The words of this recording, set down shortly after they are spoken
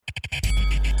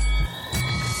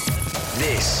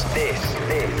This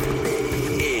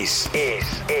is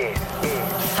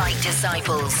Fight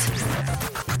Disciples.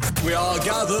 We are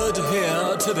gathered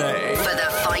here today For the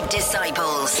Fight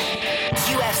Disciples.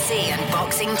 UFC and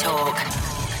boxing talk.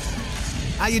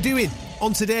 How you doing?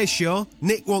 On today's show,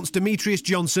 Nick wants Demetrius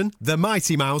Johnson, the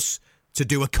Mighty Mouse, to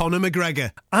do a Conor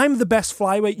McGregor. I'm the best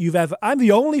flyweight you've ever... I'm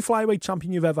the only flyweight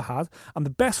champion you've ever had. I'm the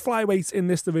best flyweight in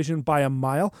this division by a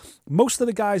mile. Most of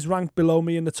the guys ranked below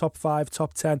me in the top 5,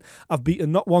 top 10, I've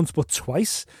beaten not once but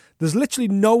twice. There's literally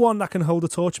no one that can hold a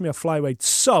torch to me at flyweight.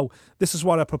 So, this is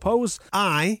what I propose.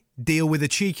 I deal with a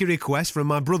cheeky request from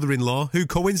my brother-in-law, who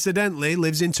coincidentally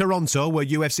lives in Toronto, where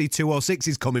UFC 206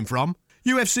 is coming from.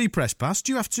 UFC Press Pass,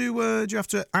 do you have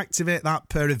to activate that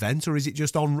per event, or is it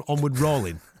just onward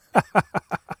rolling?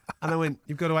 And I went,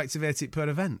 you've got to activate it per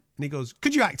event. And he goes,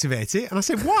 could you activate it? And I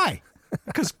said, why?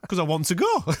 Because I want to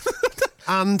go.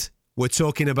 And we're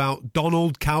talking about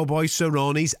Donald Cowboy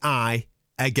Cerrone's eye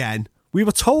again. We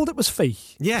were told it was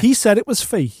fake. Yeah. He said it was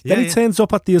fake. Then he turns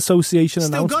up at the association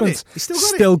announcement. He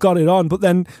still got it on. But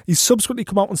then he subsequently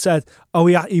come out and said, oh,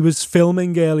 yeah, he was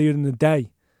filming earlier in the day.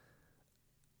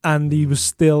 And he was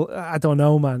still, I don't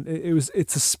know, man.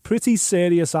 It's a pretty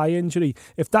serious eye injury.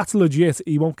 If that's legit,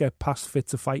 he won't get past fit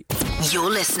to fight. You're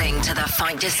listening to the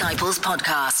Fight Disciples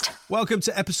podcast. Welcome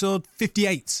to episode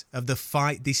 58 of the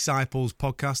Fight Disciples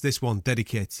podcast. This one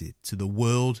dedicated to the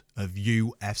world of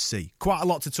UFC. Quite a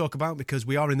lot to talk about because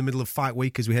we are in the middle of fight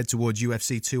week as we head towards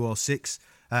UFC 206.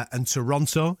 And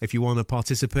Toronto. If you want to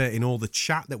participate in all the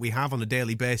chat that we have on a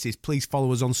daily basis, please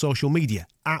follow us on social media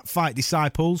at Fight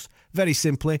Disciples. Very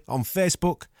simply on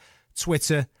Facebook,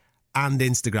 Twitter and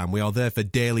Instagram. We are there for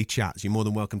daily chats. You're more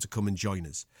than welcome to come and join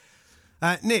us.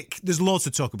 Nick, there's loads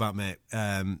to talk about, mate,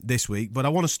 this week, but I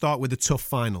want to start with the tough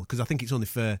final because I think it's only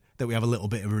fair that we have a little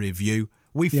bit of a review.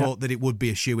 We thought that it would be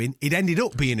a shoe-in. It ended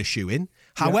up being a shoe-in.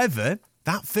 However,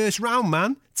 that first round,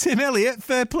 man, Tim Elliott,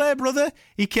 fair play, brother.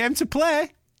 He came to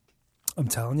play. I'm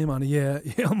telling you, man,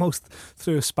 he almost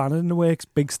threw a spanner in the works,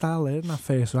 big style there in that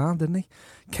first round, didn't he?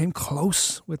 Came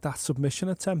close with that submission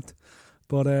attempt.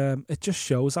 But it just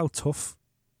shows how tough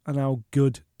and how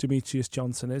good Demetrius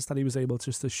Johnson is that he was able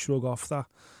just to shrug off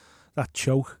that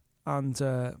choke. And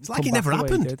it's like it never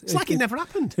happened. It's like it never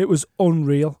happened. It was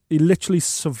unreal. He literally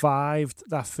survived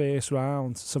that first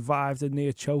round, survived a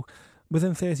near choke.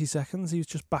 Within 30 seconds, he was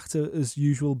just back to his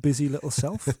usual busy little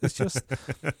self.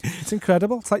 It's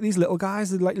incredible. It's like these little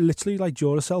guys, they're like literally like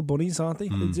Duracell bunnies, aren't they?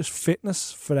 They're just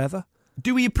fitness forever.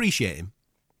 Do we appreciate him?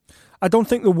 I don't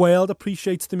think the world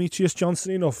appreciates Demetrius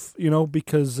Johnson enough,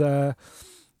 because, and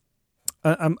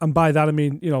by that I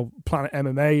mean, Planet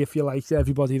MMA, if you like,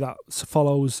 everybody that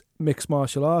follows mixed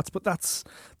martial arts, but that's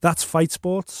fight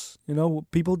sports,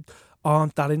 people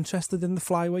aren't that interested in the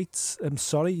flyweights. I'm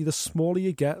sorry, the smaller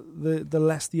you get, the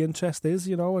less the interest is,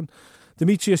 and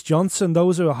Demetrius Johnson,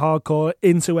 those who are hardcore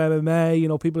into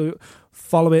MMA, people who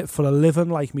follow it for a living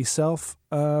like myself,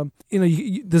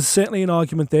 there's certainly an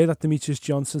argument there that Demetrius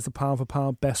Johnson's the pound for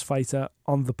pound best fighter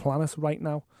on the planet right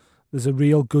now. There's a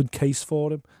real good case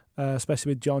for him,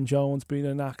 especially with John Jones being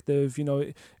inactive.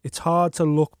 It's hard to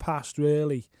look past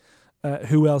really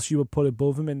who else you would put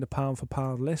above him in the pound for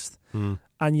pound list.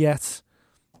 And yet,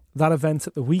 that event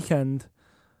at the weekend,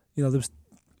 there was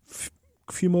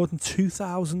a few more than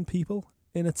 2,000 people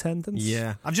in attendance.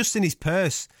 Yeah, I've just seen his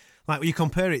purse. Like, when you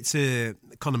compare it to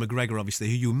Conor McGregor, obviously,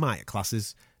 who you might class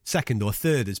as second or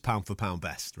third as pound for pound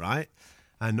best, right?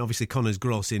 And obviously, Conor's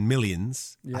grossing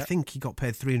millions. Yeah. I think he got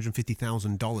paid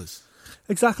 $350,000.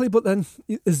 Exactly, but then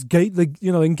his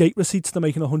in gate receipts they're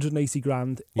making 180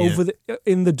 grand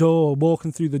in the door,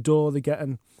 walking through the door. They're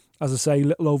getting, as I say, a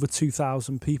little over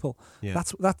 2,000 people. Yeah.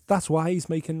 That's why he's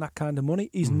making that kind of money.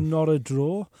 He's not a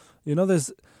draw. There's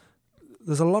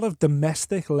a lot of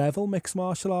domestic level mixed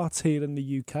martial arts here in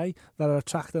the UK that are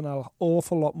attracting an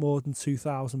awful lot more than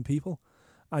 2,000 people.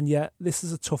 And yet, this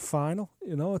is a tough final,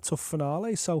 a tough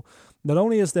finale. So, not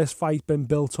only has this fight been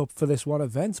built up for this one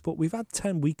event, but we've had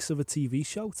 10 weeks of a TV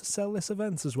show to sell this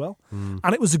event as well.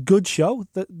 And it was a good show.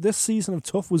 This season of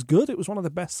Tough was good. It was one of the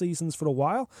best seasons for a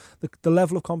while. The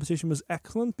level of competition was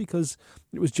excellent because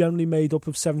it was generally made up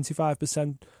of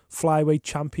 75% flyweight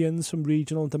champions from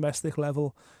regional and domestic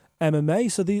level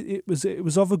MMA. So it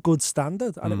was of a good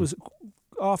standard, and it was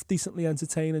a half decently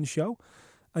entertaining show.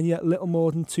 And yet little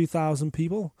more than 2,000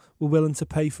 people were willing to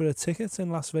pay for a ticket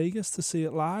in Las Vegas to see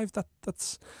it live.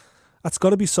 That's got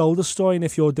to be sold a story. And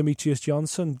if you're Demetrius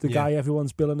Johnson, the guy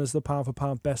everyone's billing as the pound for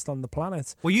pound best on the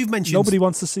planet, well, you've mentioned nobody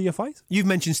wants to see a fight. You've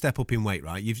mentioned step up in weight,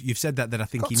 right? You've said that I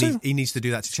think he needs to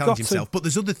do that to challenge himself. But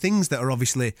there's other things that are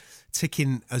obviously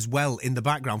ticking as well in the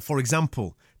background. For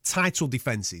example, title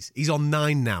defences. He's on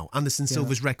 9 now. Anderson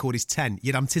Silva's record is 10.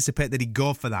 You'd anticipate that he'd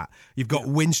go for that. You've got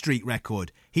win streak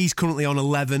record. He's currently on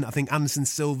 11. I think Anderson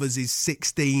Silva's is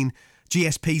 16.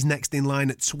 GSP's next in line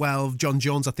at 12. John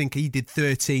Jones, I think he did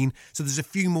 13. So there's a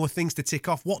few more things to tick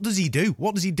off. What does he do?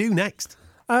 What does he do next?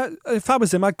 If I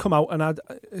was him, I'd come out and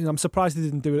I'm surprised he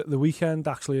didn't do it at the weekend,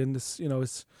 actually. And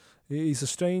he's a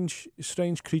strange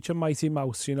creature, Mighty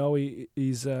Mouse.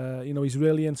 He's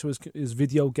really into his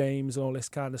video games and all this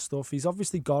kind of stuff. He's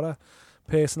obviously got a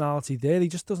personality there. He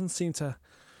just doesn't seem to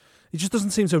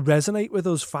resonate with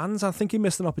us fans. I think he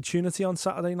missed an opportunity on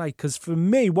Saturday night, because for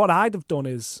me, what I'd have done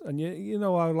is, and I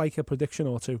like a prediction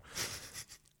or two.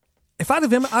 If I'd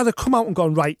have come out and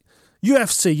gone, right,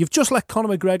 UFC, you've just let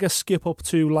Conor McGregor skip up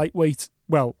to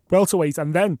welterweight,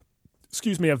 and then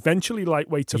eventually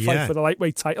lightweight to fight for the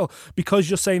lightweight title, because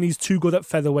you're saying he's too good at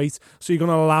featherweight, so you're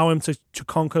going to allow him to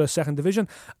conquer a second division.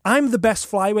 I'm the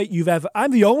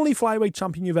only flyweight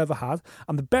champion you've ever had.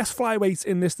 I'm the best flyweight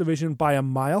in this division by a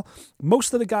mile.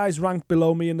 Most of the guys ranked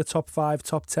below me in the top 5,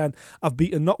 top 10, I've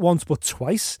beaten not once but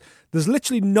twice. There's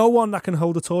literally no one that can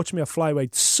hold a torch to me at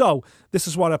flyweight. So this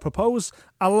is what I propose.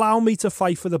 Allow me to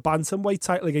fight for the bantamweight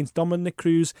title against Dominic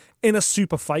Cruz in a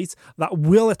super fight that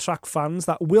will attract fans,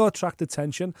 that will attract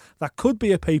attention, that could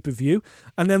be a pay-per-view.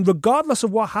 And then regardless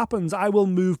of what happens, I will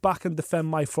move back and defend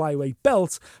my flyweight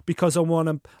belt, because I want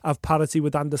to have parity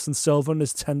with Anderson Silva and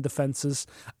his 10 defences.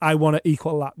 I want to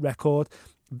equal that record.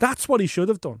 That's what he should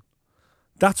have done.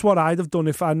 That's what I'd have done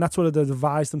and that's what I'd have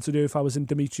advised him to do if I was in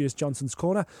Demetrius Johnson's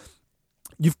corner.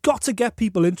 You've got to get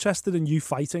people interested in you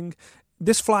fighting.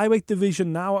 This flyweight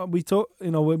division now,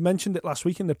 we mentioned it last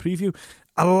week in the preview.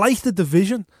 I like the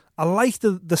division. I like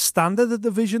the standard of the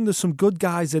division. There's some good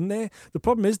guys in there. The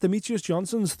problem is Demetrius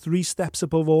Johnson's 3 steps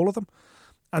above all of them.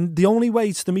 And the only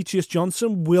way Demetrius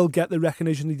Johnson will get the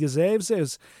recognition he deserves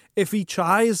is if he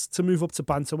tries to move up to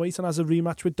bantamweight and has a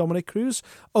rematch with Dominic Cruz.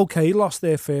 Okay, he lost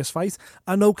their first fight,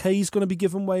 and okay, he's going to be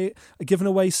giving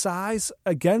away size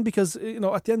again, because at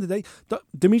the end of the day,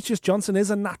 Demetrius Johnson is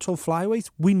a natural flyweight.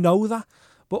 We know that.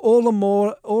 But all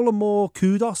the more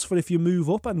kudos for if you move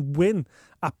up and win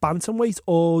at bantamweight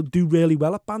or do really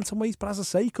well at bantamweight. But as I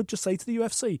say, you could just say to the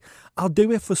UFC, I'll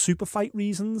do it for super fight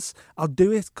reasons. I'll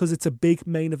do it because it's a big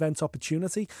main event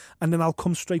opportunity. And then I'll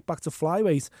come straight back to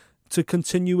flyweight to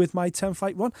continue with my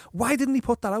 10-fight run. Why didn't he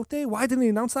put that out there? Why didn't he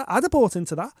announce that? I'd have bought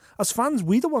into that. As fans,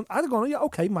 I'd have gone, yeah,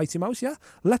 okay, Mighty Mouse, yeah,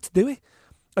 let's do it.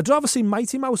 I'd rather see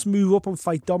Mighty Mouse move up and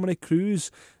fight Dominic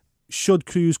Cruz, should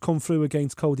Cruz come through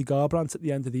against Cody Garbrandt at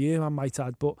the end of the year, I might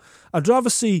add. But I'd rather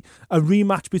see a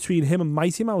rematch between him and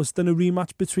Mighty Mouse than a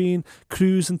rematch between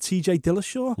Cruz and TJ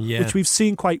Dillashaw, which we've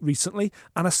seen quite recently,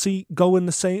 and I see go in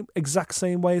the exact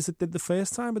same way as it did the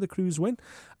first time with the Cruz win.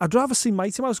 I'd rather see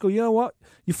Mighty Mouse go, you know what,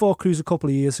 you fought Cruz a couple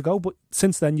of years ago, but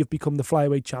since then you've become the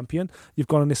flyweight champion. You've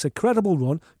gone on this incredible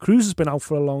run. Cruz has been out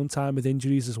for a long time with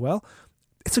injuries as well.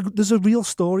 There's a real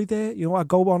story there. I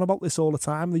go on about this all the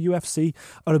time. The UFC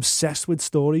are obsessed with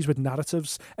stories, with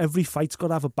narratives. Every fight's got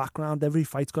to have a background. Every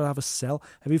fight's got to have a sell.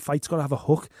 Every fight's got to have a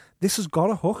hook. This has got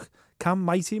a hook. Can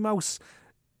Mighty Mouse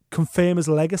confirm his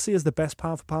legacy as the best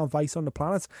pound-for-pound fighter on the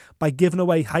planet by giving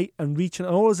away height and reach and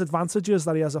all his advantages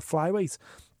that he has at flyweight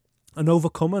and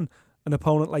overcoming an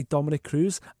opponent like Dominic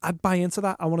Cruz? I'd buy into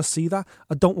that. I want to see that.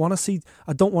 I don't want to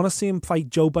see him fight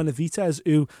Joe Benavidez,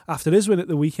 who, after his win at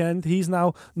the weekend, he's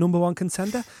now number 1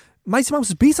 contender. Mighty Mouse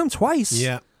has beat him twice.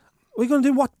 Yeah. We're going to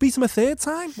do what? Beat him a third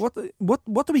time? What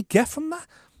do we get from that?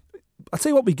 I'll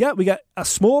tell you what we get. We get a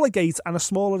smaller gate and a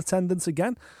smaller attendance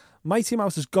again. Mighty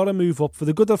Mouse has got to move up for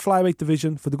the good of the flyweight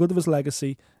division, for the good of his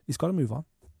legacy. He's got to move on.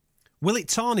 Will it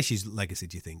tarnish his legacy,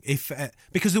 do you think?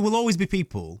 Because there will always be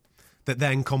people that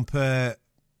then compare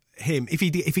him, if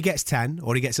he gets 10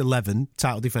 or he gets 11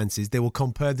 title defences, they will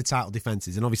compare the title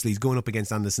defences, and obviously he's going up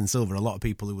against Anderson Silva, a lot of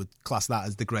people who would class that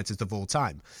as the greatest of all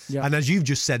time. Yeah. And as you've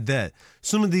just said there,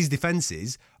 some of these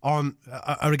defences are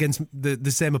against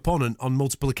the same opponent on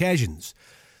multiple occasions.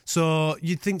 So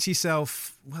you'd think to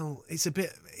yourself, well, it's a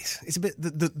bit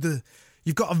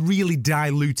you've got a really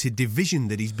diluted division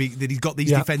that he's got these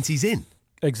defences in.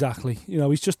 Exactly.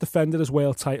 He's just defended his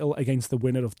world title against the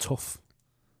winner of TUF,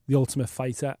 The Ultimate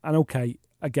Fighter. And okay,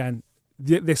 again,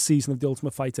 this season of The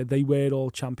Ultimate Fighter, they were all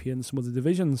champions from other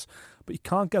divisions. But you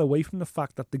can't get away from the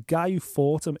fact that the guy who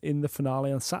fought him in the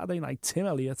finale on Saturday night, Tim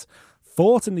Elliott,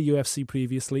 fought in the UFC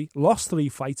previously, lost 3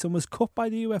 fights and was cut by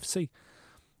the UFC.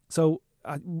 So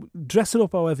dress it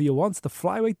up however you want. The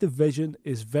flyweight division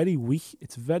is very weak.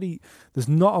 There's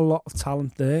not a lot of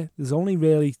talent there. There's only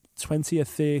really 20 or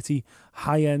 30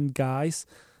 high-end guys.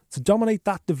 To dominate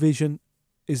that division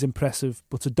is impressive,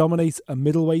 but to dominate a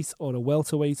middleweight or a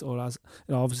welterweight, or as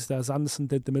obviously as Anderson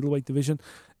did the middleweight division,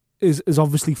 is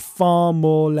obviously far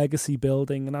more legacy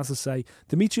building. And as I say,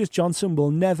 Demetrius Johnson will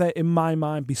never, in my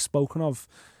mind, be spoken of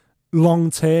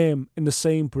long term in the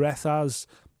same breath as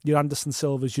your Anderson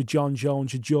Silvas, your John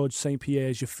Jones, your George St.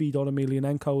 Pierre's, your Fedor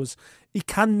Emelianenko's. He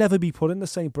can never be put in the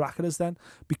same bracket as them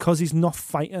because he's not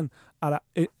fighting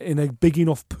in a big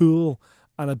enough pool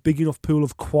and a big enough pool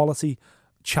of quality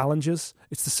challenges.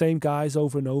 It's the same guys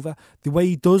over and over. The way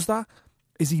he does that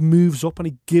is he moves up and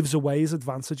he gives away his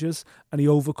advantages and he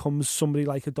overcomes somebody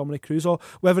like a Dominic Cruz, or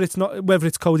whether it's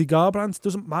Cody Garbrandt,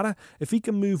 doesn't matter. If he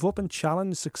can move up and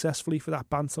challenge successfully for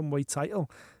that bantamweight title,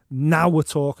 now we're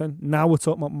talking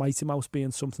about Mighty Mouse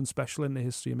being something special in the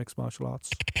history of mixed martial arts.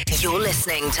 You're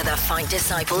listening to the Fight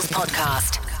Disciples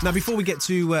podcast. Now, before we get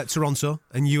to Toronto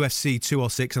and UFC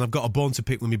 206, and I've got a bone to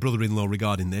pick with my brother-in-law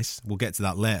regarding this, we'll get to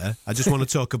that later. I just want to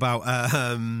talk about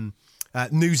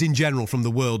news in general from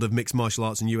the world of mixed martial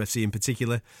arts and UFC in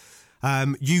particular.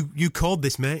 You called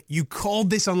this, mate. You called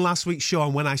this on last week's show,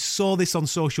 and when I saw this on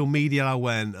social media, I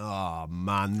went, oh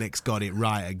man, Nick's got it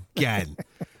right again.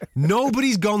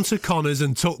 Nobody's gone to Conor's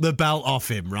and took the belt off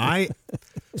him, right?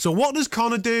 So what does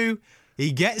Conor do?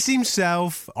 He gets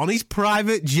himself on his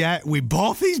private jet with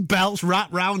both his belts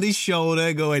wrapped round his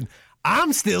shoulder going,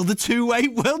 I'm still the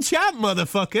 2-weight world champ,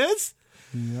 motherfuckers.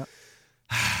 Yeah.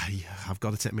 I've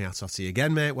got to take my hat off to you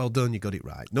again, mate. Well done, you got it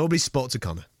right. Nobody spoke to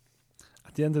Conor.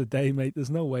 At the end of the day, mate, there's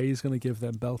no way he's going to give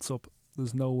them belts up.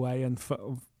 There's no way. And,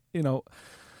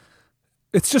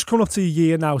 it's just come up to a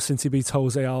year now since he beat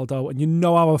Jose Aldo, and you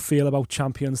know how I feel about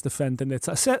champions defending it.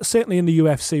 Certainly in the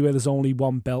UFC, where there's only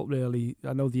one belt, really.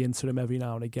 I know the interim every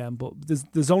now and again, but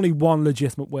there's only one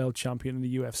legitimate world champion in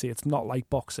the UFC. It's not like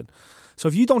boxing. So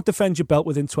if you don't defend your belt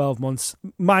within 12 months,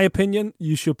 my opinion,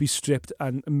 you should be stripped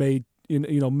and made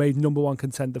number one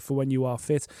contender for when you are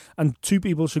fit. And two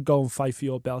people should go and fight for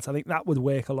your belt. I think that would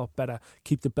work a lot better.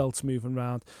 Keep the belts moving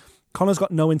around. Conor's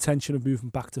got no intention of moving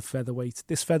back to featherweight.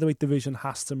 This featherweight division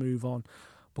has to move on.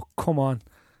 But come on,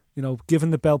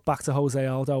 giving the belt back to Jose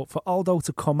Aldo, for Aldo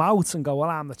to come out and go, well,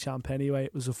 I'm the champ anyway,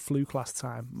 it was a fluke last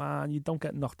time. Man, you don't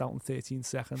get knocked out in 13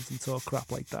 seconds and talk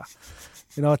crap like that.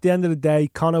 At the end of the day,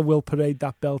 Conor will parade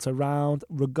that belt around.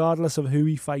 Regardless of who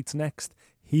he fights next,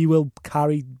 he will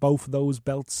carry both of those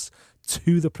belts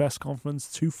to the press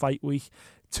conference, to fight week,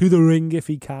 to the ring if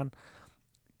he can.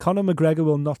 Conor McGregor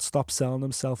will not stop selling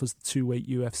himself as the 2-weight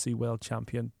UFC world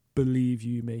champion. Believe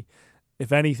you me.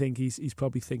 If anything, he's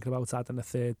probably thinking about adding a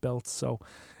third belt. So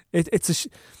it's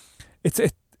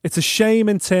a shame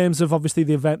in terms of obviously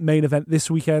the main event this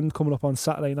weekend coming up on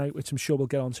Saturday night, which I'm sure we'll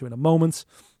get onto in a moment,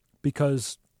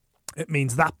 because it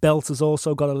means that belt has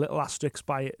also got a little asterisk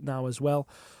by it now as well.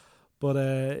 But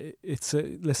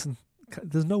listen.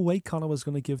 There's no way Conor was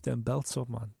going to give them belts up,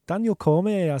 man. Daniel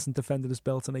Cormier hasn't defended his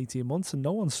belt in 18 months and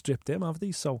no one's stripped him, have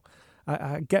they? So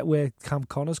I get where Cam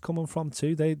Connor's coming from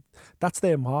too. That's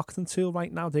their marketing tool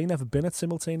right now. They've never been a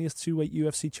simultaneous 2-weight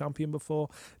UFC champion before.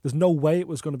 There's no way it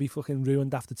was going to be fucking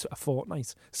ruined after a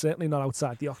fortnight. Certainly not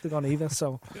outside the octagon either.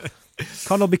 So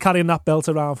Conor will be carrying that belt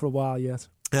around for a while yet.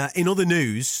 In other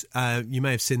news, you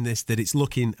may have seen this, that it's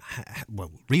looking,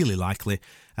 really likely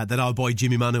that our boy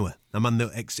Jimmy Manuwa, a man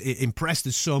that impressed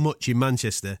us so much in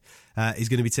Manchester, is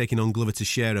going to be taking on Glover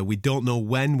Teixeira. We don't know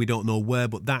when, we don't know where,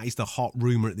 but that is the hot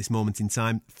rumour at this moment in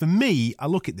time. For me, I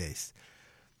look at this,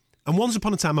 and once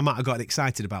upon a time I might have got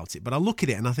excited about it, but I look at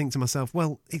it and I think to myself,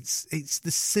 well, it's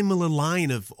the similar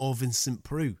line of Vincent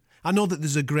Peru. I know that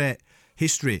there's a great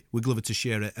history with Glover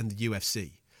Teixeira and the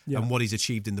UFC and what he's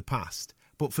achieved in the past.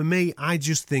 But for me, I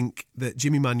just think that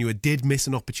Jimmy Manuwa did miss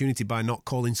an opportunity by not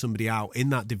calling somebody out in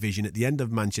that division at the end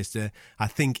of Manchester. I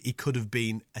think he could have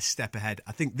been a step ahead.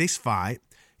 I think this fight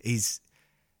is,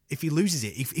 if he loses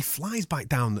it, he flies back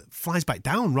down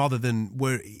rather than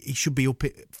where he should be up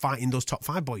fighting those top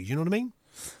 5 boys. You know what I mean?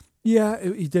 Yeah,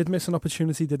 he did miss an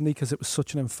opportunity, didn't he? Because it was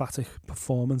such an emphatic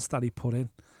performance that he put in.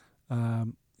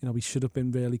 We should have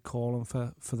been really calling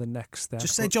for the next step.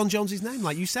 Just say John Jones' name,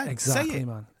 like you said. Exactly, say it.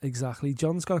 man. Exactly.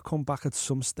 John's got to come back at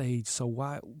some stage. So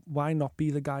why not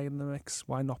be the guy in the mix?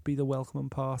 Why not be the welcoming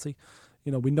party?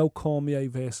 We know Cormier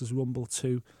versus Rumble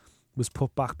 2 was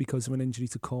put back because of an injury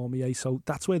to Cormier. So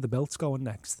that's where the belt's going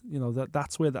next.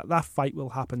 That's where that fight will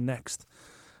happen next.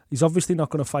 He's obviously not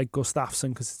going to fight Gustafsson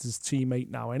because it's his teammate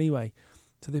now anyway.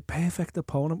 So the perfect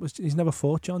opponent he's never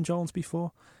fought John Jones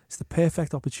before. It's the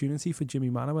perfect opportunity for Jimmy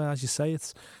Manuwa. As you say,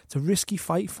 it's a risky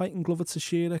fighting Glover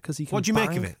Teixeira because he can. What do you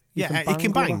make of it? He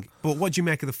can bang. But what do you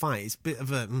make of the fight? It's a bit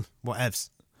of a whatevs.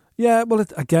 Yeah, well,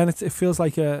 it feels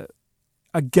like a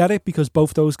I get it because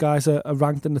both those guys are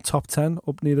ranked in the top 10,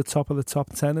 up near the top of the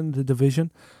top 10 in the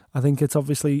division. I think it's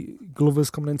obviously Glover's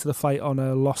coming into the fight on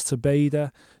a loss to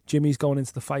Bader. Jimmy's going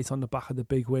into the fight on the back of the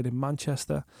big win in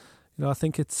Manchester. You know, I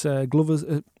think it's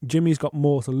Jimmy's got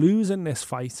more to lose in this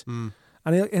fight.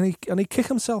 And he'll kick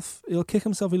himself. He'll kick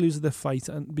himself if he loses the fight,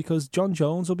 and because John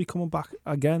Jones will be coming back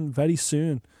again very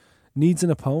soon, needs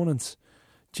an opponent.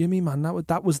 Jimmy, man,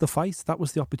 that was the fight. That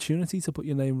was the opportunity to put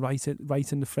your name right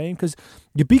in the frame, because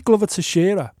you beat Glover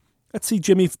Teixeira. Let's see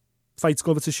Jimmy fights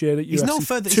Glover Teixeira at UFC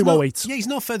 208. He's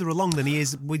no further along than he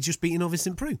is with just beating Ovince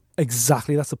St. Preux.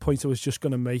 Exactly, that's the point I was just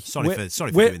going to make. Sorry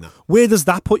for doing that. Where does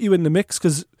that put you in the mix?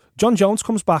 Because John Jones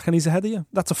comes back and he's ahead of you.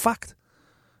 That's a fact.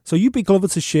 So you beat Glover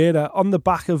Teixeira on the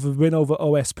back of a win over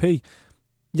OSP,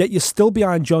 yet you're still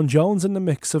behind John Jones in the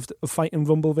mix of fighting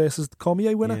Rumble versus the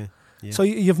Cormier winner. Yeah. So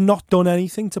you've not done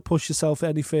anything to push yourself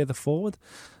any further forward.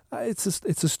 It's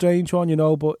a strange one, you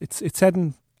know, but it's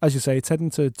heading, as you say, it's heading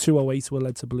to 208. We're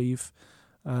led to believe,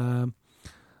 and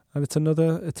it's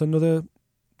another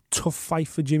tough fight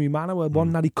for Jimmy Manuwa,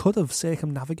 one that he could have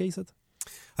circumnavigated.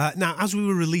 Now, as we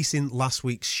were releasing last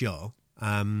week's show,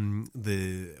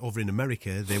 over in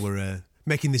America, they were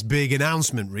making this big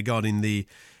announcement regarding the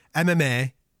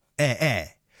MMA AA,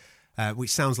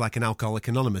 which sounds like an Alcoholic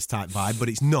Anonymous type vibe, but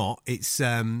it's not. It's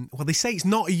they say it's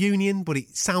not a union, but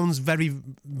it sounds very,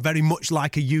 very much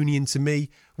like a union to me.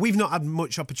 We've not had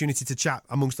much opportunity to chat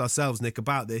amongst ourselves, Nick,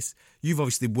 about this. You've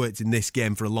obviously worked in this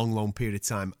game for a long, long period of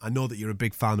time. I know that you're a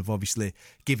big fan of obviously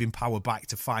giving power back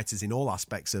to fighters in all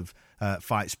aspects of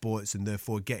fight sports, and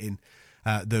therefore getting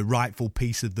the rightful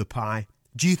piece of the pie.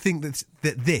 Do you think that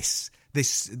this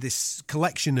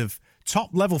collection of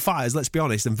top-level fighters, let's be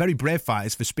honest, and very brave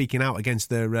fighters for speaking out against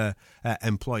their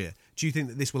employer, do you think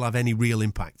that this will have any real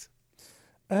impact?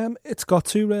 It's got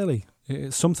to, really.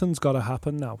 Something's got to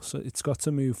happen now, so it's got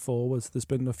to move forward. There's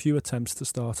been a few attempts to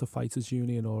start a fighters'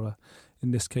 union, or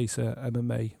in this case, a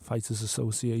MMA Fighters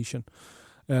Association.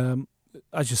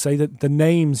 As you say, the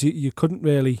names, you couldn't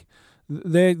really...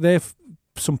 They're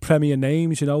some premier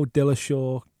names, you know,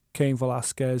 Dillashaw, Cain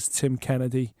Velasquez, Tim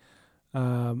Kennedy,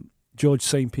 George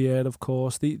St. Pierre, of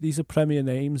course. These are premier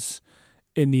names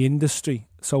in the industry.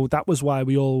 So that was why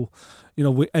we all, you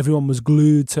know, everyone was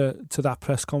glued to that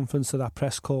press conference, to that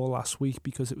press call last week,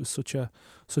 because it was such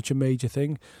a major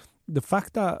thing. The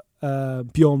fact that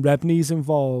Bjorn Rebney's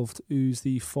involved, who's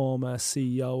the former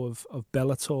CEO of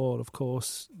Bellator, of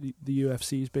course, the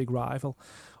UFC's big rival,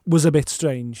 was a bit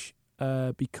strange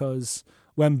because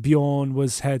when Bjorn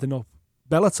was heading up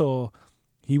Bellator,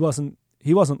 he wasn't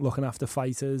looking after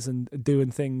fighters and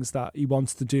doing things that he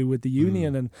wants to do with the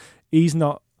union, and he's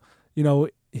not, you know,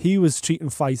 he was treating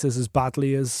fighters as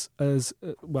badly as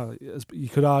you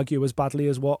could argue, as badly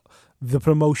as what the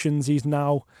promotions he's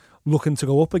now looking to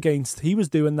go up against. He was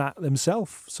doing that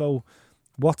himself. So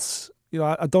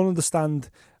I don't understand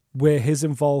where his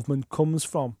involvement comes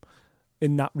from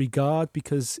in that regard,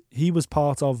 because he was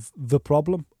part of the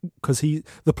problem, because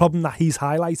the problem that he's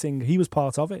highlighting, he was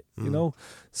part of it, you know.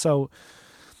 So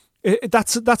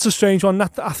that's a strange one.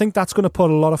 I think that's going to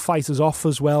put a lot of fighters off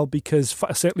as well, because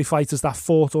certainly fighters that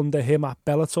fought under him at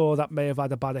Bellator that may have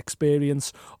had a bad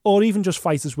experience, or even just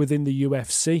fighters within the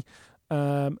UFC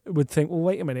would think, well,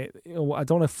 wait a minute, you know, I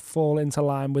don't want to fall into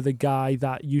line with a guy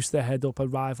that used to head up a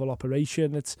rival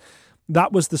operation.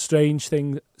 That was the strange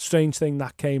thing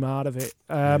that came out of it.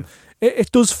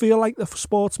 It does feel like the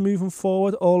sport's moving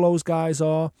forward. All those guys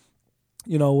are,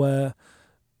 you know,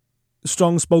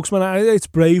 strong spokesmen. It's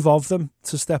brave of them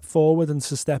to step forward and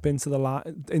to step into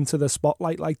the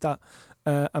spotlight like that,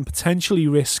 and potentially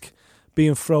risk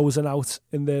being frozen out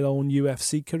in their own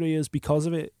UFC careers because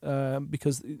of it.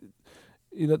 Because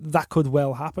you know that could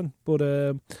well happen. But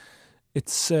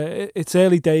it's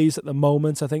early days at the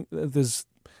moment. I think there's,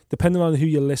 depending on who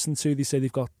you listen to, they say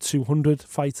they've got 200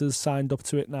 fighters signed up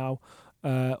to it now.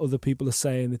 Other people are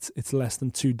saying it's less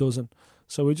than 24.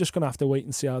 So we're just going to have to wait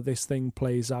and see how this thing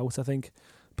plays out. I think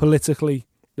politically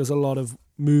there's a lot of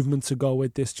movement to go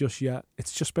with this just yet.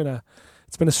 It's been a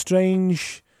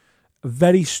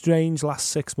very strange last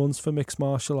 6 months for mixed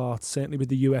martial arts, certainly with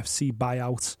the UFC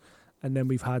buyout. And then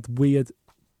we've had weird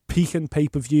peaking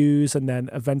pay-per-views, and then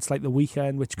events like the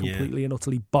weekend, which completely and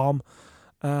utterly bomb.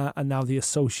 And now the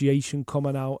association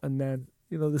coming out, and then,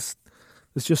 you know, there's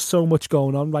just so much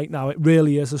going on right now. It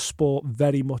really is a sport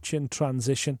very much in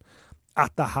transition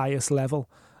at the highest level.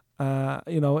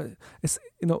 It's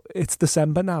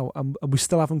December now, and we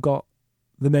still haven't got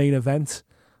the main event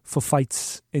for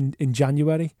fights in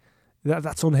January.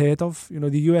 That's unheard of. You know,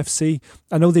 the UFC,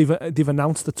 I know they've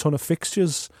announced a ton of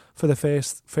fixtures for the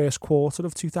first quarter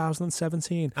of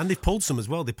 2017. And they've pulled some as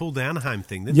well. They pulled the Anaheim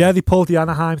thing, didn't they pulled the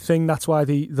Anaheim thing. That's why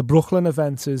the Brooklyn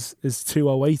event is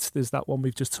 208. There's that one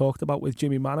we've just talked about with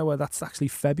Jimmy Manoa. That's actually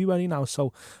February now.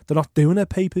 So they're not doing a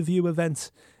pay-per-view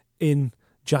event in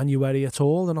January at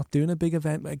all. They're not doing a big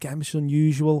event, again, which is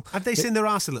unusual. Have they seen their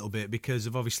arse a little bit because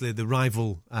of obviously the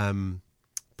rival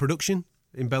production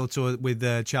in Bellator with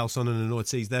Chael Sonnen and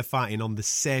Ortiz? They're fighting on the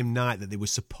same night that they were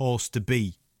supposed to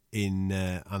be in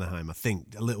Anaheim, I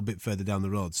think, a little bit further down the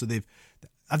road. So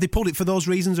have they pulled it for those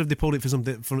reasons, or have they pulled it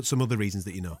for some other reasons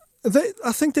that you know?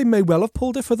 I think they may well have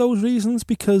pulled it for those reasons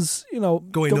because, you know...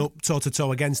 Going up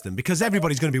toe-to-toe against them, because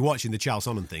everybody's going to be watching the Chael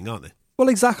Sonnen thing, aren't they? Well,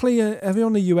 exactly.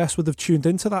 Everyone in the US would have tuned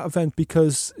into that event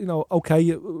because, you know,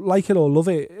 okay, like it or love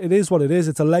it, it is what it is.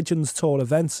 It's a Legends Tour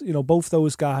event. You know, both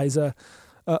those guys are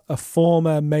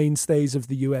former mainstays of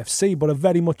the UFC, but are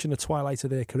very much in the twilight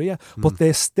of their career. But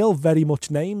they're still very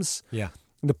much names. Yeah.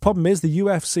 And the problem is the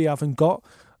UFC haven't got,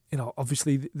 you know,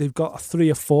 obviously they've got 3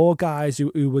 or 4 guys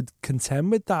who would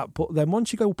contend with that. But then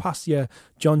once you go past your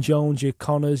John Jones, your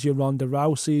Connors, your Ronda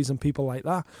Rouseys and people like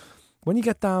that, when you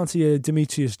get down to your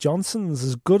Demetrius Johnsons,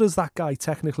 as good as that guy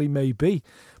technically may be,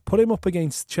 put him up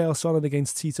against Chael Sonnen,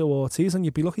 against Tito Ortiz, and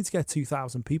you'd be lucky to get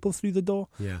 2,000 people through the door.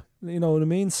 Yeah. You know what I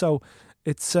mean? So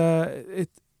it's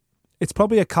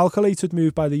probably a calculated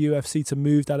move by the UFC to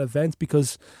move that event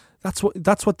because that's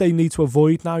what they need to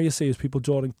avoid now, you see, is people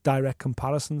drawing direct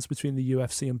comparisons between the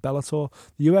UFC and Bellator.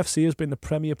 The UFC has been the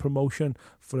premier promotion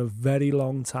for a very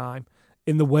long time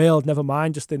in the world, never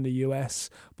mind just in the US.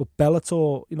 But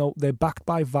Bellator, you know, they're backed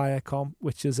by Viacom,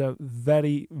 which is a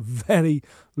very, very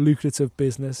lucrative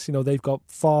business. You know, they've got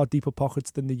far deeper pockets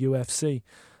than the UFC.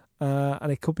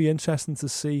 And it could be interesting to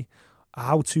see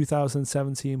how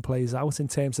 2017 plays out in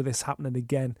terms of this happening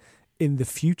again in the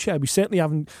future. We certainly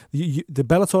haven't, the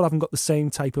Bellator haven't got the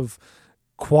same type of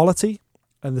quality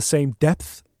and the same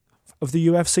depth of the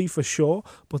UFC for sure,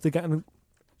 but they're getting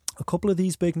a couple of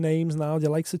these big names now, the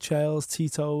likes of Chaels,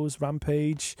 Tito's,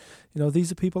 Rampage. You know,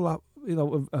 these are people that, you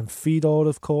know, and Fedor,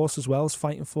 of course, as well, is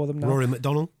fighting for them now. Rory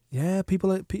McDonald. Yeah,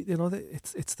 people, you know,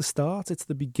 it's the start, it's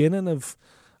the beginning of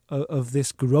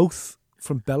this growth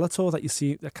from Bellator that you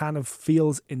see that kind of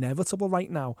feels inevitable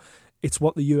right now. It's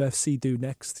what the UFC do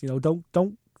next. You know,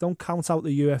 don't count out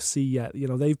the UFC yet. You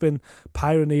know, they've been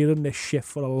pioneering this shit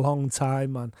for a long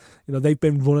time, and you know they've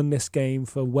been running this game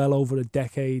for well over a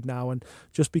decade now. And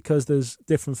just because there's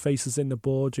different faces in the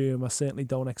boardroom, I certainly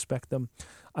don't expect them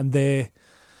and their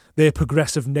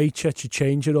progressive nature to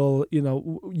change it all. You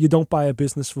know, you don't buy a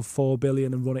business for $4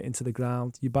 billion and run it into the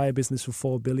ground. You buy a business for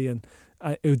 $4 billion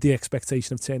with the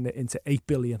expectation of turning it into $8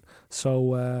 billion.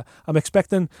 So I'm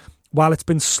expecting, while it's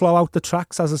been slow out the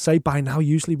tracks, as I say, by now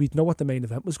usually we'd know what the main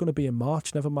event was going to be in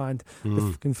March, never mind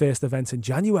the first event in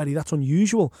January. That's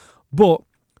unusual, but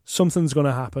something's going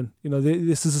to happen. You know,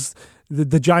 this is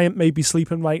the giant may be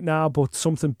sleeping right now, but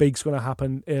something big's going to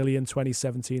happen early in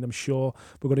 2017. I'm sure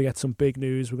we're going to get some big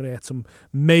news. We're going to get some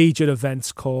major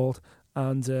events called.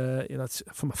 And, you know,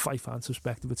 from a fight fan's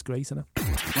perspective, it's great, isn't it?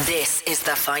 This is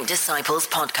the Fight Disciples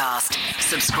podcast.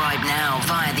 Subscribe now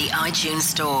via the iTunes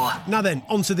store. Now then,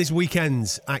 on to this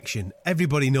weekend's action.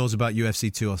 Everybody knows about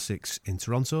UFC 206 in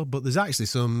Toronto, but there's actually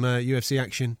some UFC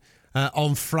action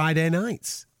on Friday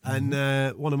nights. And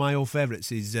one of my old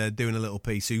favourites is doing a little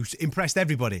piece who's impressed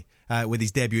everybody with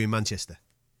his debut in Manchester.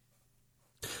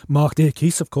 Mark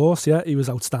Diakise, of course, yeah. He was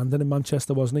outstanding in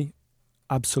Manchester, wasn't he?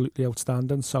 Absolutely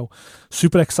outstanding. So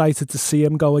super excited to see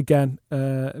him go again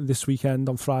this weekend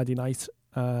on Friday night.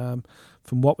 From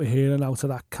what we're hearing out of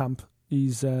that camp,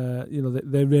 he's, you know,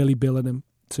 they're really billing him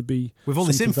to be. We've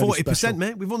only seen 40%,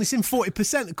 mate. We've only seen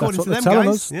 40% according to them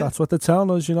guys. Yeah. That's what they're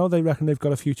telling us. You know, they reckon they've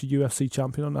got a future UFC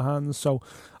champion on their hands. So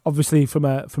obviously, from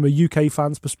a UK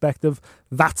fan's perspective,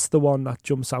 that's the one that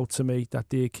jumps out to me. That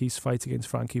Diakise fight against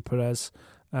Frankie Perez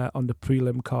on the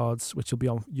prelim cards, which will be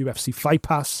on UFC Fight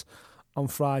Pass on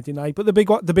Friday night. But the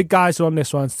big guys are on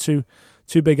this one. It's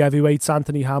two big heavyweights: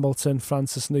 Anthony Hamilton,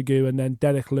 Francis Ngannou, and then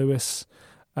Derek Lewis.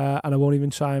 And I won't even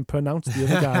try and pronounce the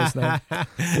other guy's name.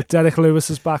 But Derek Lewis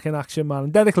is back in action, man.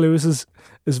 And Derek Lewis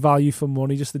is value for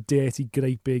money, just a dirty,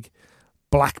 great, big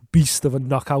black beast of a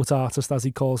knockout artist, as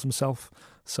he calls himself.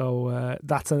 So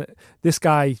this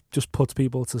guy just puts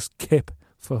people to skip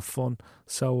for fun.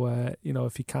 So you know,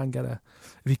 if you can get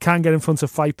in front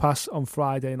of Fight Pass on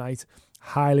Friday night,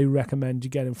 highly recommend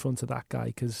you get in front of that guy,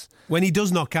 because when he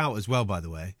does knock out as well, by the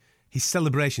way, his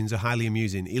celebrations are highly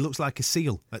amusing. He looks like a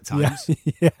seal at times.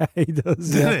 Yeah, he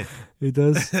does. Yeah. He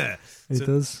does. He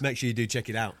does. Make sure you do check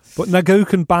it out. But Nagu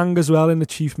can bang as well in the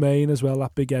Chief Main as well,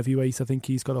 that big heavyweight. I think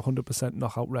he's got a 100%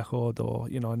 knockout record, or, a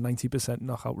 90%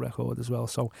 knockout record as well.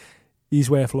 So he's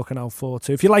worth looking out for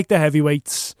too. If you like the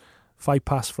heavyweights, Fight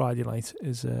Pass Friday night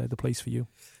is the place for you.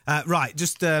 Right,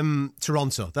 just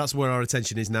Toronto. That's where our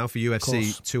attention is now for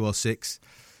UFC 206.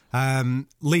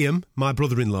 Liam, my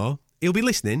brother-in-law, he'll be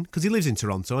listening because he lives in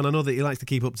Toronto, and I know that he likes to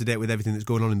keep up to date with everything that's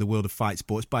going on in the world of fight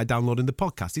sports by downloading the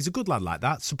podcast. He's a good lad like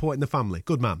that, supporting the family.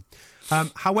 Good man.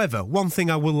 However, one thing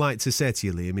I would like to say to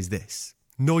you, Liam, is this.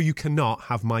 No, you cannot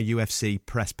have my UFC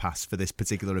press pass for this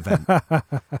particular event.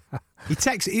 He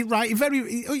texts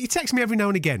me every now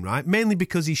and again, right? Mainly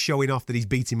because he's showing off that he's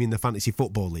beating me in the fantasy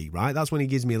football league, right? That's when he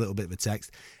gives me a little bit of a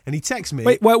text. And he texts me...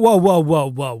 Wait,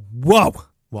 whoa. What?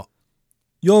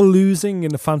 You're losing in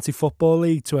the fantasy football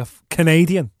league to a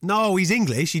Canadian. No, he's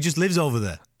English. He just lives over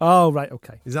there. Oh, right,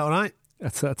 okay. Is that all right?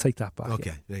 I'll take that back.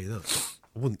 Okay, yeah. There you go.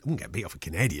 I wouldn't get beat off a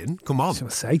Canadian. Come on. I was going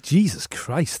to say, Jesus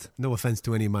Christ. No offence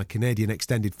to any of my Canadian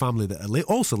extended family that are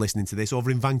also listening to this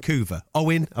over in Vancouver.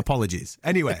 Owen, apologies.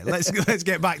 Anyway, let's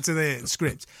get back to the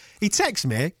script. He texts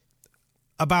me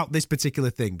about this particular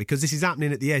thing because this is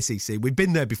happening at the ACC. We've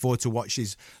been there before to watch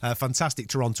his fantastic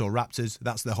Toronto Raptors.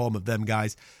 That's the home of them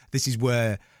guys. This is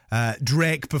where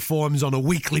Drake performs on a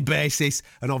weekly basis,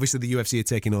 and obviously the UFC are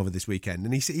taking over this weekend.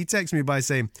 And he texts me by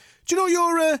saying, "Do you know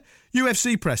your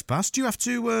UFC press pass? Do you have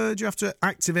to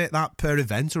activate that per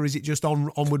event, or is it just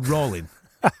onward rolling?"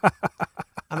 And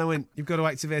I went, "You've got to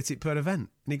activate it per event."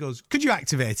 And he goes, "Could you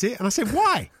activate it?" And I said,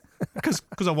 "Why?" Because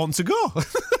I want to go.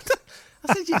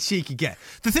 I said, "You cheeky get."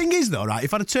 The thing is, though, right,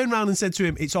 if I'd have turned around and said to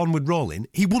him, "It's onward rolling,"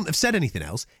 he wouldn't have said anything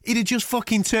else. He'd have just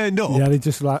fucking turned up. Yeah, he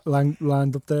just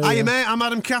lined up there. Hiya, mate, I'm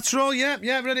Adam Catterall. Yeah,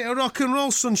 ready to rock and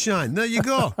roll, sunshine. There you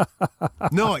go.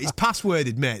 No, it's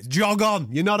passworded, mate. Jog on.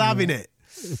 You're not having it.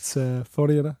 It's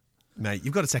funny, isn't it? Mate,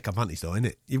 you've got to take advantage, though,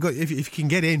 innit? You've got if you can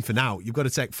get in for now, you've got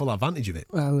to take full advantage of it.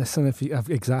 Well, listen, if you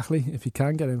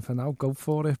can get in for now, go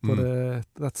for it. But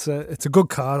it's a good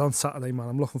card on Saturday, man.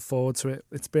 I'm looking forward to it.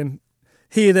 It's been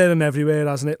here, there and everywhere,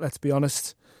 hasn't it? Let's be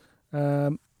honest.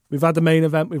 We've had the main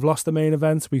event. We've lost the main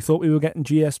event. We thought we were getting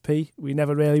GSP. We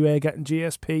never really were getting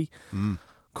GSP.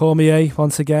 Cormier,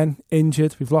 once again,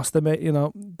 injured. We've lost the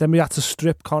Then we had to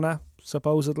strip Conor,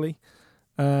 supposedly,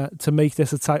 to make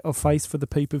this a title fight for the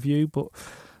pay-per-view. But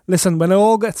listen, when it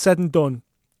all gets said and done,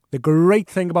 the great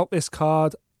thing about this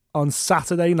card on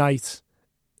Saturday night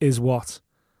is what?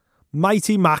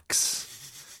 Mighty Max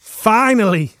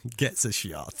finally gets a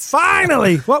shot.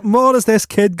 Finally! What more has this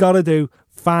kid got to do?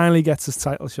 Finally gets his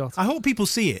title shot. I hope people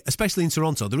see it, especially in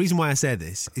Toronto. The reason why I say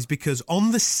this is because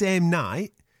on the same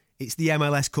night, it's the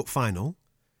MLS Cup final.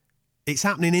 It's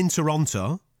happening in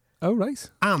Toronto. Oh, right.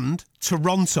 And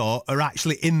Toronto are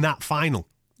actually in that final.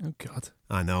 Oh, God.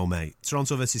 I know, mate.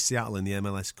 Toronto versus Seattle in the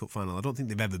MLS Cup final. I don't think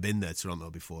they've ever been there, Toronto,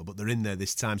 before, but they're in there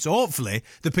this time. So hopefully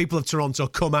the people of Toronto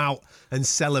come out and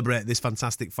celebrate this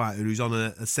fantastic fighter who's on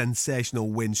a sensational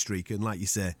win streak and, like you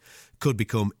say, could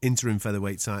become interim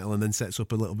featherweight title and then sets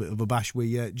up a little bit of a bash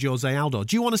with Jose Aldo.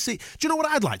 Do you know what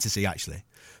I'd like to see, actually,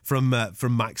 from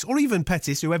Max, or even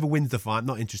Pettis, whoever wins the fight,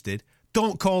 not interested.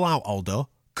 Don't call out Aldo.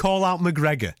 Call out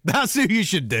McGregor. That's who you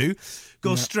should do.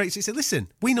 Go straight to say, listen,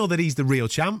 we know that he's the real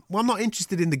champ. Well, I'm not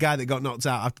interested in the guy that got knocked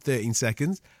out after 13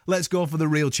 seconds. Let's go for the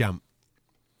real champ.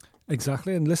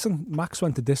 Exactly. And listen, Max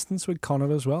went the distance with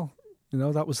Conor as well.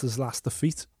 That was his last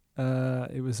defeat.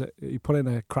 He put in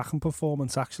a cracking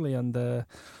performance, actually, and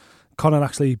Conor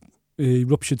actually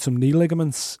ruptured some knee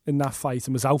ligaments in that fight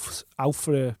and was out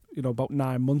for about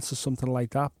 9 months or something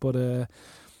like that. But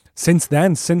since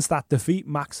that defeat,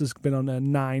 Max has been on a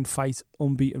 9-fight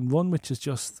unbeaten run, which is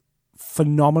just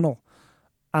phenomenal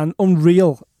and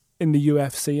unreal in the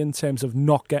UFC in terms of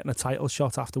not getting a title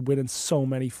shot after winning so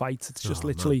many fights. It's just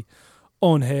literally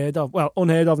unheard of. Well,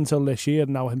 unheard of until this year.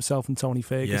 Now himself and Tony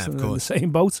Ferguson are in the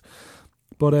same boat.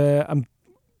 But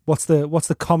what's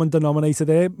the common denominator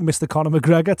there? Mr. Conor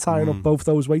McGregor tying up both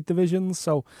those weight divisions.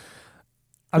 So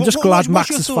I'm just glad Max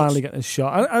is finally getting his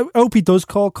shot. I hope he does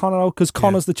call Conor out because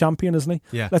Conor's the champion, isn't he?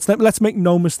 Yeah. Let's make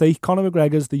no mistake. Conor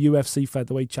McGregor's the UFC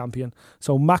featherweight champion.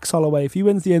 So Max Holloway, if he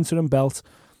wins the interim belt,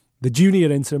 the junior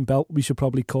interim belt, we should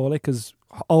probably call it, because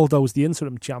Aldo's the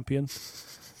interim champion,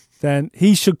 then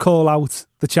he should call out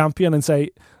the champion and say,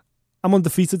 "I'm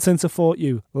undefeated since I fought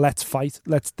you. Let's fight.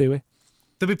 Let's do it."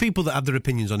 There'll be people that have their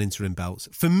opinions on interim belts.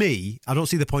 For me, I don't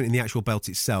see the point in the actual belt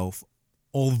itself,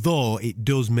 although it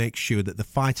does make sure that the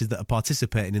fighters that are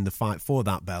participating in the fight for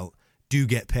that belt do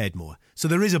get paid more. So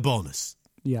there is a bonus.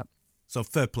 Yeah. So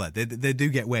fair play. They do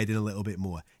get weighed in a little bit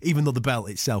more. Even though the belt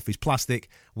itself is plastic,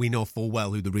 we know full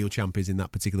well who the real champ is in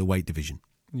that particular weight division.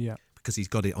 Yeah. Because he's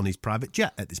got it on his private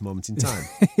jet at this moment in time.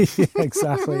 Yeah,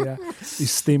 exactly, yeah.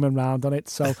 He's steaming round on it.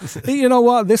 So, you know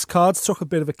what? This card's took a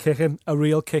bit of a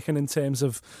real kicking in terms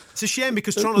of... It's a shame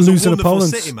because Toronto's a wonderful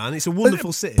opponents. city, man. It's a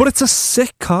wonderful city. But it's a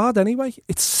sick card anyway.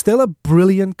 It's still a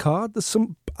brilliant card. There's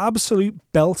some absolute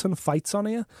belting fights on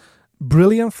here.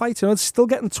 Brilliant fights. You know, it's still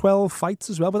getting 12 fights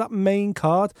as well. But that main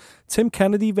card, Tim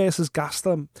Kennedy versus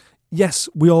Gastelum. Yes,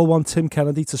 we all want Tim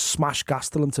Kennedy to smash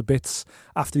Gastelum to bits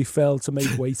after he failed to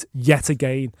make weight yet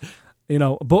again. You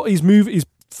know, but he's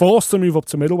forced to move up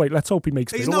to middleweight. Let's hope he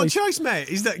makes middleweight. He's no choice,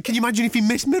 mate. Can you imagine if he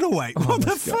missed middleweight? What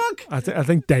the fuck? I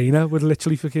think Dana would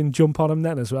literally fucking jump on him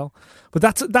then as well. But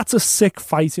that's a sick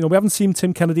fight. You know, we haven't seen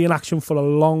Tim Kennedy in action for a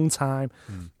long time.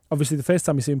 Obviously, the first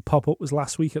time you see him pop up was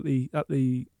last week at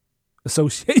the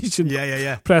association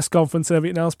press conference and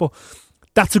everything else. But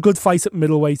that's a good fight at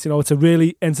middleweight. You know, it's a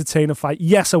really entertaining fight.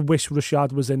 Yes, I wish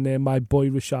Rashad was in there. My boy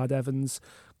Rashad Evans.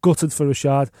 Gutted for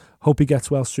Rashad. Hope he gets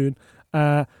well soon.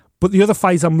 But the other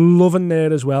fight I'm loving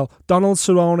there as well. Donald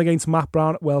Cerrone against Matt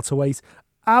Brown at welterweight.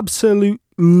 Absolute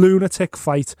lunatic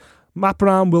fight. Matt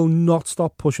Brown will not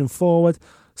stop pushing forward.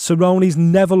 Cerrone's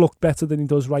never looked better than he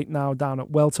does right now down at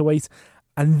welterweight.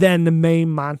 And then the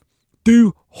main man,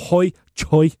 Do Hoi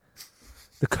Choi.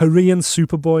 The Korean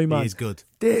Superboy, man. He is good.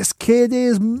 This kid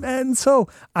is mental.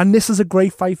 And this is a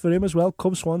great fight for him as well.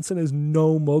 Cub Swanson is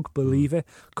no mug, believe it.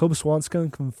 Cub Swanson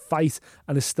can fight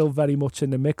and is still very much in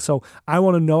the mix. So I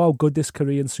want to know how good this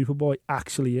Korean Superboy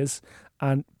actually is.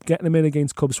 And getting him in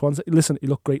against Cub Swanson. Listen, he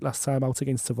looked great last time out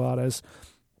against Tavares.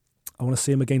 I want to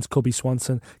see him against Cubby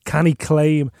Swanson. Can he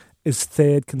claim his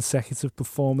third consecutive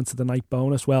performance of the night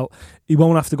bonus? Well, he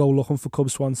won't have to go looking for Cub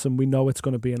Swanson. We know it's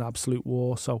going to be an absolute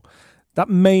war. So that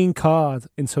main card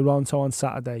in Toronto on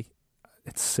Saturday,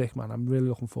 it's sick, man. I'm really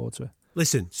looking forward to it.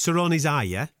 Listen, Cerrone's eye,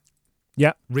 yeah?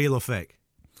 Yeah. Real or fake?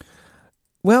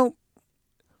 Well,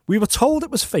 we were told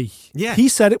it was fake. Yeah. He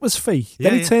said it was fake.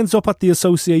 Then he turns up at the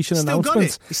association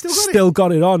announcements. He still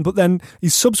got it on. But then he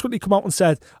subsequently come out and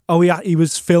said, he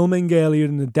was filming earlier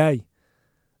in the day.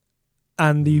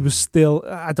 And he was still,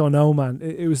 I don't know, man.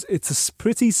 It's a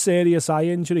pretty serious eye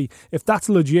injury. If that's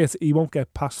legit, he won't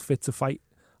get past fit to fight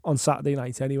on Saturday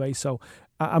night anyway. So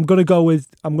I'm gonna go with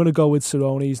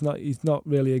Cerrone. He's not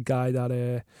really a guy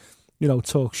that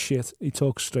talks shit. He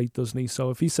talks straight, doesn't he? So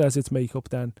if he says it's makeup,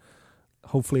 then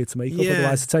hopefully it's makeup. Yeah.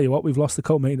 Otherwise, I tell you what, we've lost the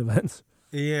co-main event.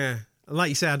 Yeah. Like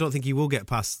you say, I don't think he will get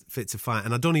past fit to fight,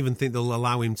 and I don't even think they'll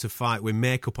allow him to fight with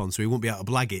makeup on, so he won't be able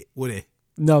to blag it, would he?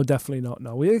 No, definitely not.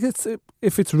 No,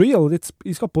 if it's real,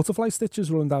 he's got butterfly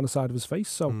stitches running down the side of his face.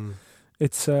 So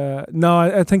it's no.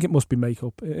 I think it must be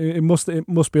makeup. It must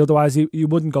be. Otherwise, he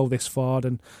wouldn't go this far,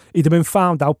 and he'd have been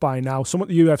found out by now. Someone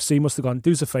at the UFC must have gone,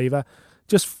 do us a favour.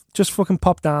 Just fucking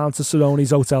pop down to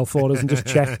Cerrone's hotel for us and just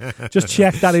check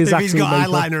that is actually. If he's got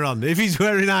makeup. Eyeliner on, if he's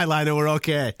wearing eyeliner, we're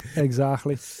okay.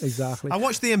 Exactly. I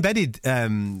watched the Embedded.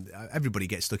 Everybody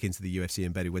gets stuck into the UFC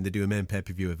Embedded when they do a main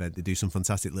pay-per-view event. They do some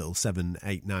fantastic little 7,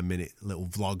 8, 9 minute little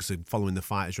vlogs and following the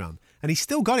fighters around. And he's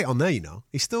still got it on there, you know.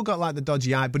 He's still got like the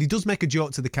dodgy eye, but he does make a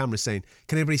joke to the camera saying,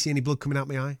 "Can anybody see any blood coming out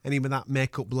my eye? Any of that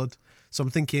makeup blood?" So I'm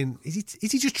thinking, is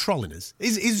he just trolling us?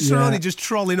 Is Cerrone just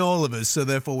trolling all of us? So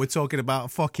therefore we're talking about a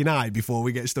fucking eye before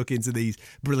we get stuck into these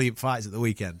brilliant fights at the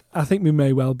weekend. I think we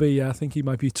may well be. Yeah, I think he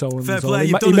might be trolling Fair us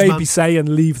play, all. He may be saying,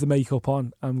 "Leave the makeup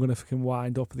on. I'm going to fucking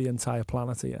wind up the entire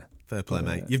planet here." Fair play,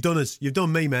 mate. You've done us. You've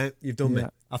done me, mate. You've done me.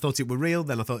 I thought it were real.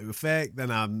 Then I thought it were fake. Then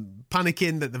I'm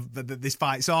panicking that this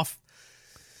fight's off.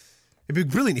 It'd be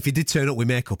brilliant if he did turn up with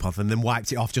makeup off and then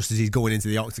wiped it off just as he's going into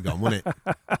the octagon, wouldn't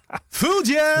it? Fooled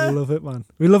ya! We love it, man.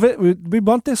 We love it. We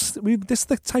want this. This is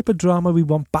the type of drama we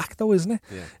want back, though, isn't it?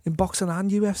 Yeah. In boxing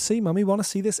and UFC, man. We want to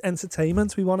see this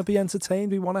entertainment. We want to be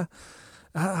entertained. We want to...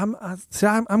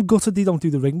 I'm gutted they don't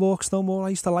do the ring walks no more. I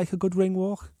used to like a good ring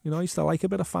walk. You know, I used to like a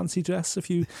bit of fancy dress, a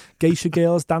few geisha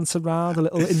girls dancing around, a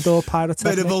little indoor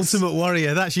pyrotechnics. Bit of Ultimate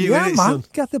Warrior, that's you, yeah, isn't it, man. son?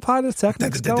 Get the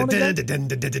pyrotechnics going again.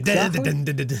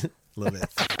 Love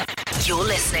it. You're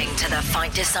listening to the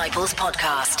Fight Disciples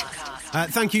podcast.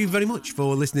 Thank you very much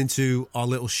for listening to our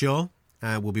little show.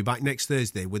 We'll be back next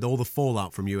Thursday with all the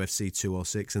fallout from UFC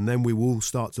 206, and then we will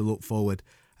start to look forward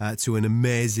to an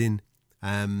amazing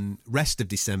rest of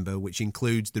December, which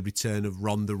includes the return of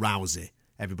Ronda Rousey.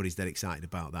 Everybody's dead excited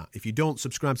about that. If you don't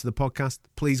subscribe to the podcast,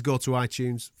 please go to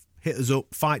iTunes, hit us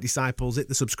up, Fight Disciples, hit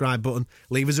the subscribe button,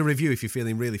 leave us a review if you're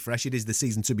feeling really fresh. It is the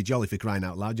season to be jolly, for crying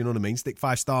out loud, you know what I mean? Stick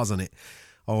 5 stars on it.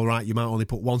 All right, you might only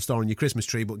put 1 star on your Christmas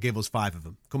tree, but give us 5 of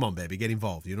them. Come on, baby, get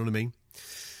involved, you know what I mean?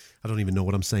 I don't even know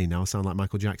what I'm saying now. I sound like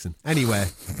Michael Jackson. Anyway,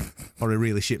 or a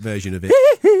really shit version of it.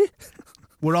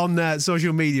 We're on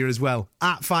social media as well,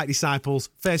 at Fight Disciples,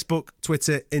 Facebook,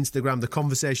 Twitter, Instagram. The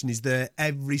conversation is there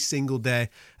every single day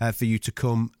for you to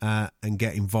come and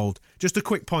get involved. Just a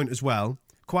quick point as well.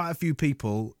 Quite a few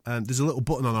people, there's a little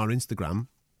button on our Instagram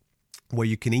where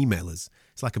you can email us.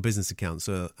 It's like a business account.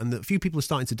 And a few people are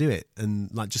starting to do it and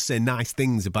like just say nice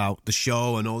things about the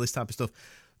show and all this type of stuff.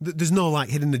 There's no like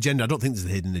hidden agenda. I don't think there's a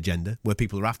hidden agenda where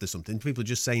people are after something. People are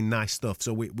just saying nice stuff.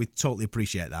 So we totally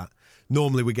appreciate that.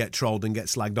 Normally we get trolled and get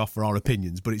slagged off for our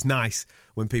opinions, but it's nice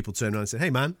when people turn around and say, hey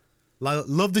man,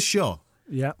 love the show.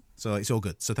 Yeah. So it's all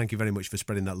good. So thank you very much for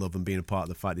spreading that love and being a part of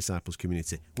the Fight Disciples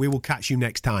community. We will catch you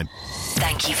next time.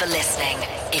 Thank you for listening.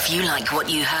 If you like what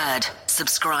you heard,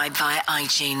 subscribe via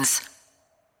iTunes.